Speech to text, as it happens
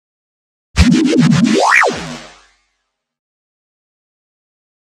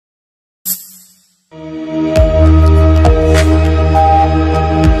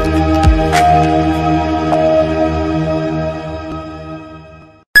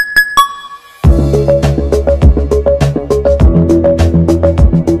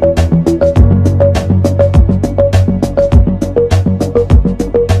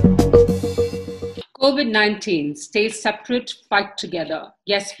COVID-19, stay separate, fight together.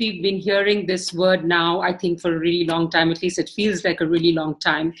 Yes, we've been hearing this word now, I think, for a really long time. At least it feels like a really long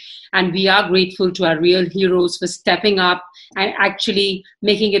time. And we are grateful to our real heroes for stepping up and actually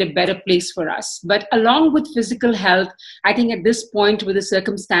making it a better place for us. But along with physical health, I think at this point with the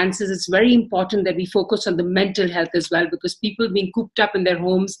circumstances, it's very important that we focus on the mental health as well, because people being cooped up in their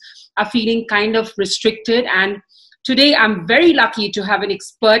homes are feeling kind of restricted. And today, I'm very lucky to have an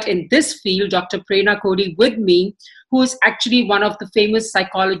expert in this field, Dr. Prerna Kohli, with me, who is actually one of the famous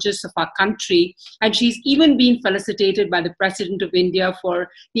psychologists of our country. And she's even been felicitated by the President of India for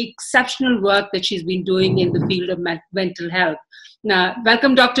the exceptional work that she's been doing in the field of mental health. Now,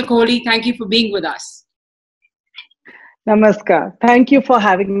 welcome, Dr. Kohli. Thank you for being with us. Namaskar. Thank you for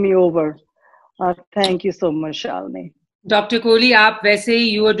having me over. Thank you so much, Shalini. Dr. Kohli, aap वैसे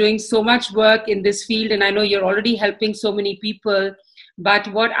you are doing so much work in this field, and I know you're already helping so many people. But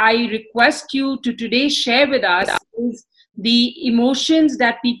what I request you to today share with us is the emotions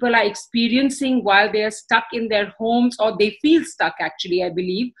that people are experiencing while they are stuck in their homes, or they feel stuck, actually, I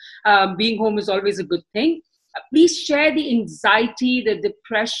believe. Being home is always a good thing. Please share the anxiety, the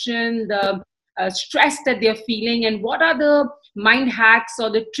depression, the stress that they're feeling, and what are the mind hacks or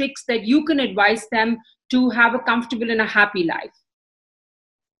the tricks that you can advise them to have a comfortable and a happy life.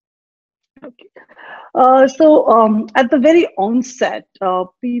 Okay. At the very onset,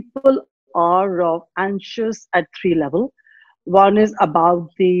 people are anxious at three levels. One is about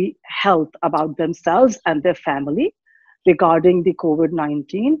the health, about themselves and their family regarding the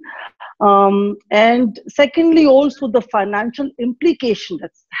COVID-19. And secondly, also the financial implication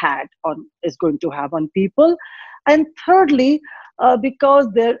is going to have on people. And thirdly, because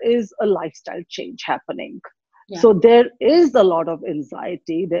there is a lifestyle change happening. Yeah. So there is a lot of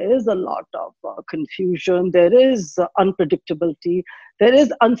anxiety, there is a lot of confusion, there is unpredictability, there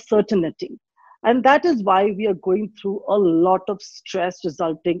is uncertainty. And that is why we are going through a lot of stress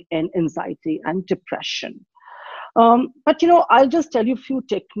resulting in anxiety and depression. But I'll just tell you a few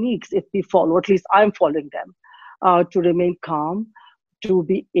techniques if we follow, at least I'm following them, to remain calm, to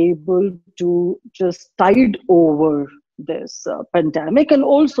be able to just tide over this pandemic, and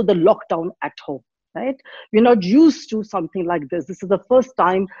also the lockdown at home, right? We're not used to something like this. This is the first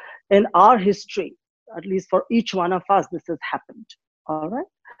time in our history, at least for each one of us, this has happened. All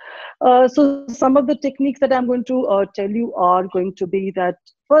right. So some of the techniques that I'm going to tell you are going to be that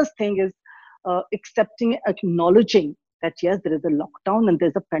first thing is accepting, acknowledging that yes, there is a lockdown and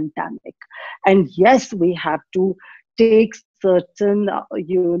there's a pandemic. And yes, we have to take certain,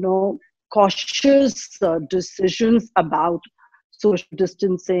 cautious decisions about social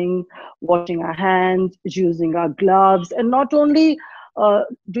distancing, washing our hands, using our gloves, and not only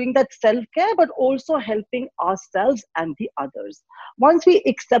doing that self-care, but also helping ourselves and the others. Once we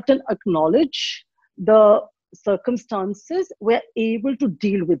accept and acknowledge the circumstances, we're able to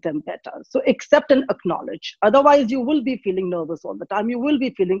deal with them better. So accept and acknowledge. Otherwise, you will be feeling nervous all the time. You will be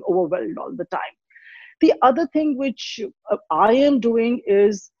feeling overwhelmed all the time. The other thing which I am doing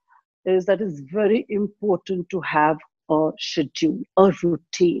is that it's very important to have a schedule, a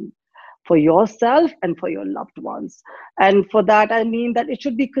routine for yourself and for your loved ones. And for that, I mean that it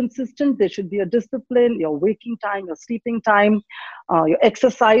should be consistent. There should be a discipline. Your waking time, your sleeping time, your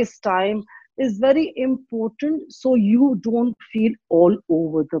exercise time is very important, so you don't feel all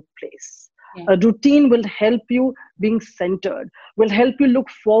over the place. Yeah. A routine will help you being centered, will help you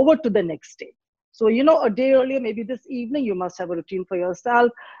look forward to the next day. So, a day earlier, maybe this evening, you must have a routine for yourself,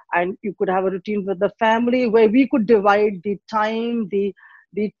 and you could have a routine with the family where we could divide the time, the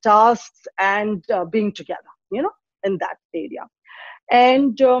tasks, and being together, in that area.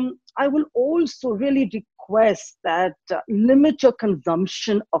 And I will also really request that limit your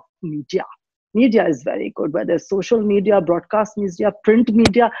consumption of media. Media is very good, whether it's social media, broadcast media, print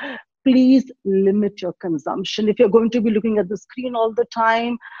media. Please limit your consumption. If you're going to be looking at the screen all the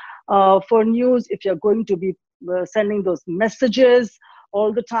time, for news, if you're going to be sending those messages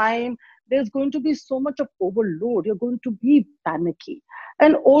all the time, there's going to be so much of overload. You're going to be panicky.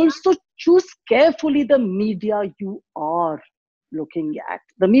 And also choose carefully the media you are looking at,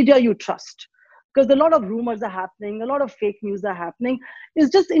 the media you trust. Because a lot of rumors are happening, a lot of fake news are happening. It's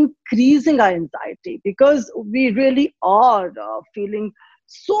just increasing our anxiety because we really are feeling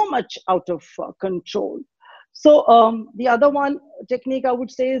so much out of control. So the other one technique I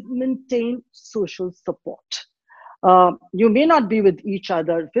would say is maintain social support. You may not be with each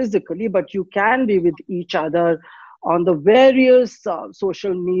other physically, but you can be with each other on the various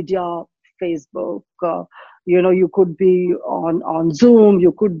social media, Facebook, you could be on Zoom,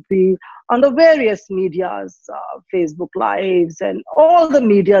 you could be on the various medias, Facebook Lives, and all the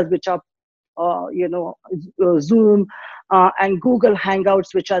medias which are Zoom and Google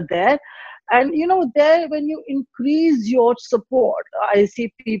Hangouts, which are there. And there, when you increase your support, I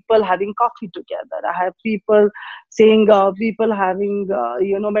see people having coffee together. I have people saying, people having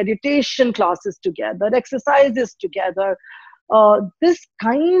meditation classes together, exercises together. This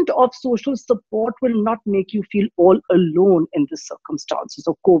kind of social support will not make you feel all alone in the circumstances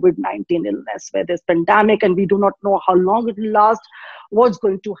of COVID-19 illness, where there's pandemic and we do not know how long it will last, what's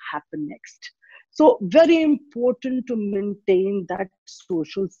going to happen next. So very important to maintain that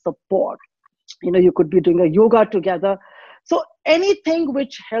social support. You could be doing a yoga together. So anything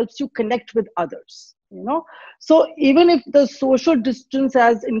which helps you connect with others, So even if the social distance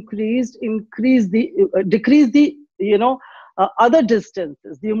has decrease the, other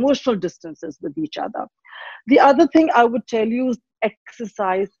distances, the emotional distances with each other. The other thing I would tell you is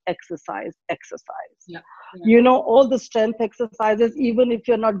exercise, exercise, exercise. Yeah. All the strength exercises, even if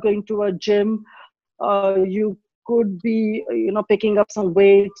you're not going to a gym, you could be, picking up some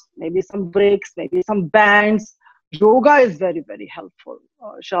weights, maybe some breaks, maybe some bands. Yoga is very, very helpful,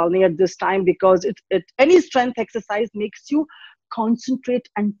 Shalini, at this time, because any strength exercise makes you concentrate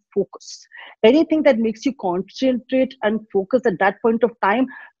and focus. Anything that makes you concentrate and focus at that point of time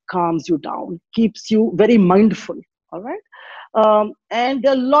calms you down, keeps you very mindful. All right. And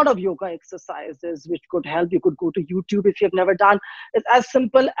there are a lot of yoga exercises which could help. You could go to YouTube if you've never done. It's as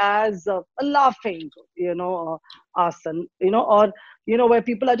simple as a laughing, asana, or, where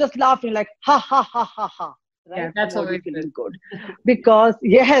people are just laughing like, ha, ha, ha, ha, ha. Right? Yeah, that's always feeling good. Because,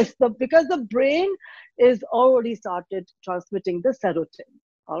 yes, because the brain is already started transmitting the serotonin.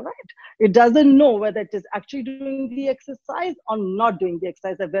 All right. It doesn't know whether it is actually doing the exercise or not doing the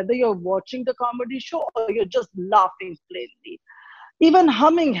exercise, whether you're watching the comedy show or you're just laughing plainly. Even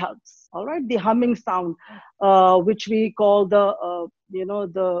humming helps. All right. The humming sound, which we call the,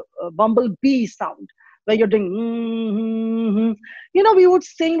 bumblebee sound, where you're doing, we would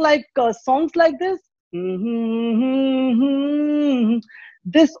sing like songs like this.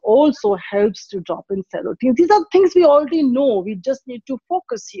 This also helps to drop in serotonin. These are things we already know. We just need to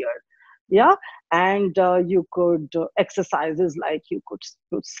focus here. Yeah. And you could exercises like you could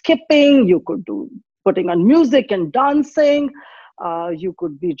do skipping, you could do putting on music and dancing. You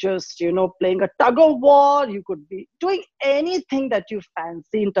could be just, playing a tug of war. You could be doing anything that you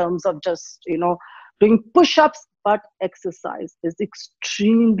fancy in terms of just, doing push-ups. But exercise is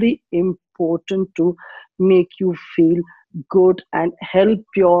extremely important to make you feel good and help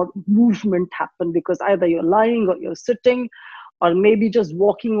your movement happen, because either you're lying or you're sitting or maybe just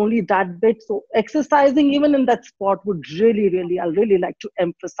walking only that bit. So exercising even in that spot would I'll really like to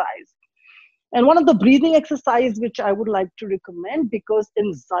emphasize. And one of the breathing exercise which I would like to recommend, because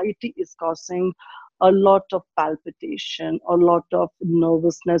anxiety is causing a lot of palpitation, a lot of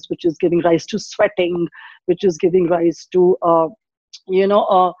nervousness, which is giving rise to sweating, which is giving rise to,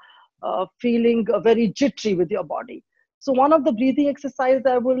 feeling very jittery with your body. So one of the breathing exercise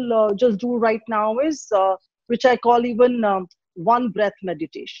I will just do right now is, which I call even one breath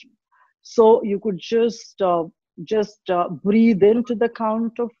meditation. So you could just breathe into the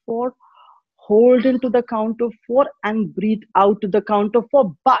count of 4, hold into the count of 4, and breathe out to the count of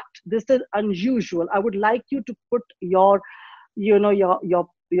 4. But this is unusual. I would like you to put your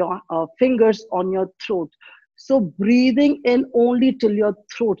fingers on your throat. So breathing in only till your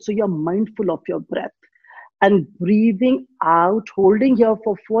throat. So you're mindful of your breath. And breathing out, holding here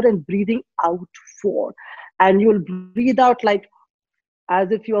for 4 and breathing out 4. And you'll breathe out like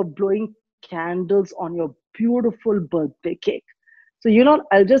as if you're blowing candles on your beautiful birthday cake. So,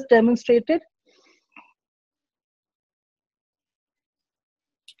 I'll just demonstrate it.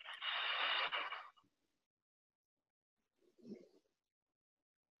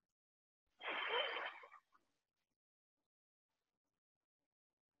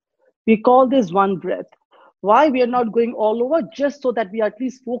 We call this one breath. Why we are not going all over? Just so that we are at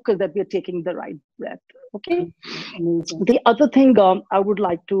least focused that we are taking the right breath. Okay. amazing. The other thing I would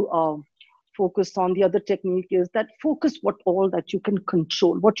like to focus on, the other technique, is that focus what all that you can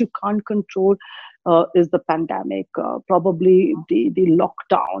control. What you can't control is the pandemic, probably the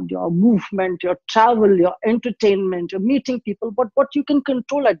lockdown, your movement, your travel, your entertainment, your meeting people. But what you can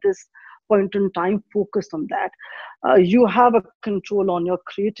control at this point in time, focus on that. You have a control on your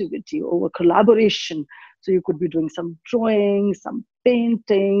creativity, over collaboration. So you could be doing some drawing, some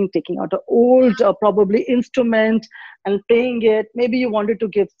painting, taking out an old probably instrument and playing it. Maybe you wanted to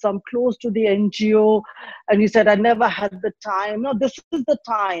give some clothes to the NGO and you said, I never had the time. No, this is the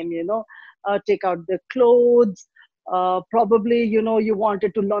time, take out the clothes, Probably, you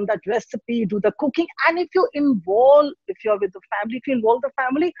wanted to learn that recipe, do the cooking. And if you're with the family, if you involve the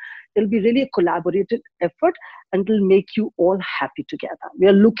family, it'll be really a collaborative effort and it'll make you all happy together. We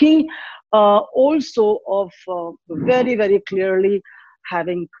are looking also of very, very clearly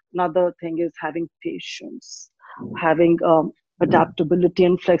another thing is having patience, having adaptability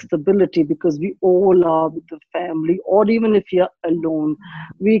and flexibility, because we all are with the family, or even if you're alone,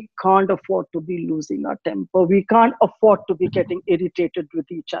 we can't afford to be losing our temper. We can't afford to be getting irritated with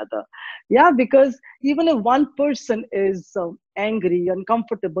each other. Yeah, because even if one person is angry,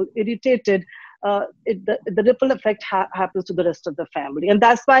 uncomfortable, irritated, the ripple effect happens to the rest of the family. And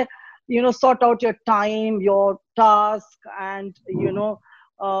that's why, sort out your time, your task, and, your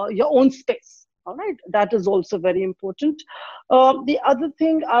own space. All right, that is also very important. The other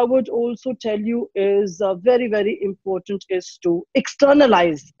thing I would also tell you is very, very important is to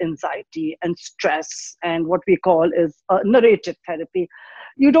externalize anxiety and stress, and what we call is narrative therapy.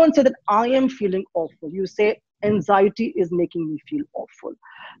 You don't say that I am feeling awful. You say anxiety is making me feel awful.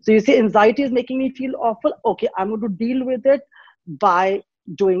 So you say anxiety is making me feel awful. Okay, I'm going to deal with it by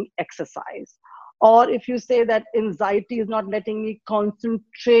doing exercise. Or if you say that anxiety is not letting me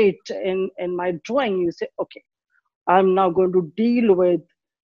concentrate in my drawing, you say, okay, I am going to deal with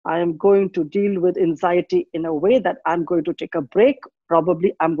anxiety in a way that I'm going to take a break.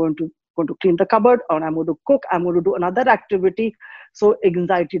 Probably I'm going to clean the cupboard, or I'm going to cook, I'm going to do another activity, so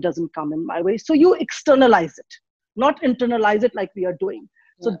anxiety doesn't come in my way. So you externalize it, not internalize it like we are doing.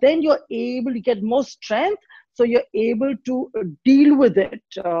 So then you're able to get more strength, so you're able to deal with it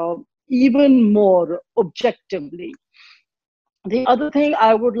even more objectively. The other thing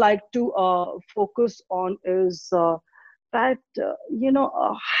I would like to focus on is that,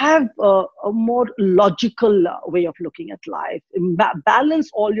 have a more logical way of looking at life. Balance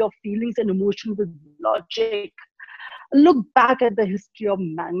all your feelings and emotions with logic. Look back at the history of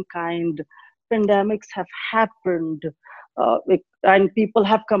mankind. Pandemics have happened, and people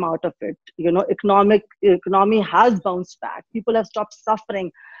have come out of it. Economy has bounced back. People have stopped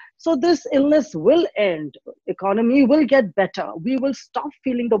suffering. So this illness will end. Economy will get better. We will stop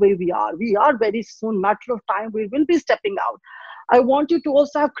feeling the way we are. We are very soon, matter of time, we will be stepping out. I want you to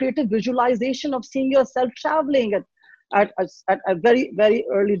also have creative visualization of seeing yourself traveling at a very, very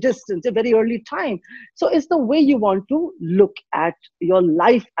early distance, a very early time. So it's the way you want to look at your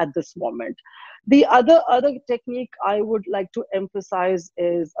life at this moment. The other technique I would like to emphasize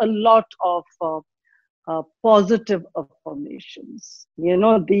is a lot of positive affirmations.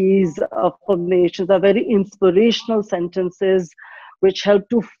 These affirmations are very inspirational sentences which help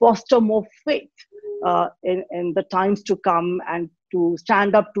to foster more faith in the times to come, and to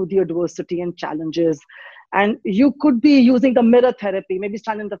stand up to the adversity and challenges. And you could be using the mirror therapy, maybe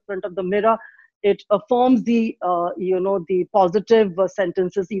stand in the front of the mirror. It affirms the positive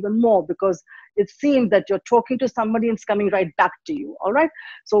sentences even more, because it seems that you're talking to somebody and it's coming right back to you. All right.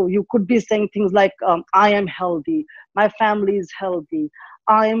 So you could be saying things like, I am healthy. My family is healthy.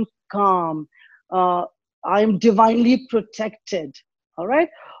 I am calm. I am divinely protected. All right.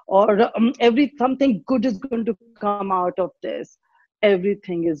 Or something good is going to come out of this.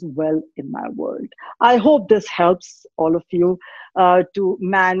 Everything is well in my world. I hope this helps all of you to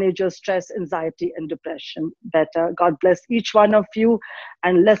manage your stress, anxiety, and depression better. God bless each one of you,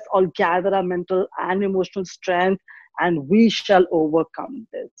 and let's all gather our mental and emotional strength, and we shall overcome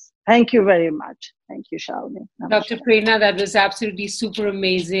this. Thank you very much. Thank you, Shalini. Dr. Prerna, that was absolutely super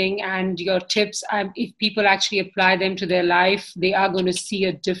amazing. And your tips, if people actually apply them to their life, they are going to see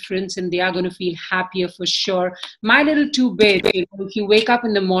a difference and they are going to feel happier for sure. My little two bit, if you wake up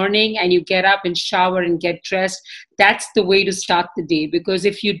in the morning and you get up and shower and get dressed, that's the way to start the day. Because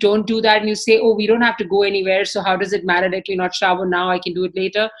if you don't do that and you say, oh, we don't have to go anywhere, so how does it matter that we not shower now, I can do it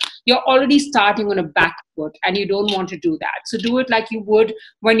later? You're already starting on a back foot, and you don't want to do that. So do it like you would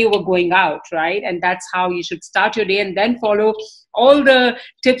when you were going out, right? And that's how you should start your day, and then follow all the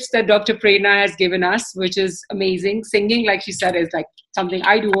tips that Dr. Prerna has given us, which is amazing. Singing, like she said, is like something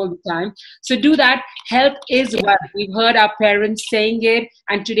I do all the time. So do that. Health is wealth. We've heard our parents saying it,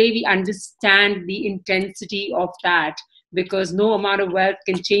 and today we understand the intensity of that, because no amount of wealth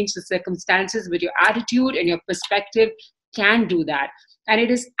can change the circumstances, but your attitude and your perspective can do that. And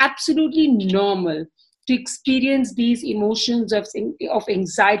it is absolutely normal to experience these emotions of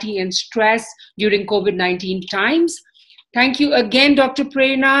anxiety and stress during COVID-19 times. Thank you again, Dr.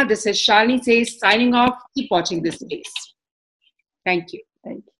 Prerna. This is ShaliniSays signing off. Keep watching this space. Thank you.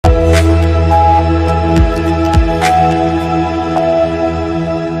 Thank you.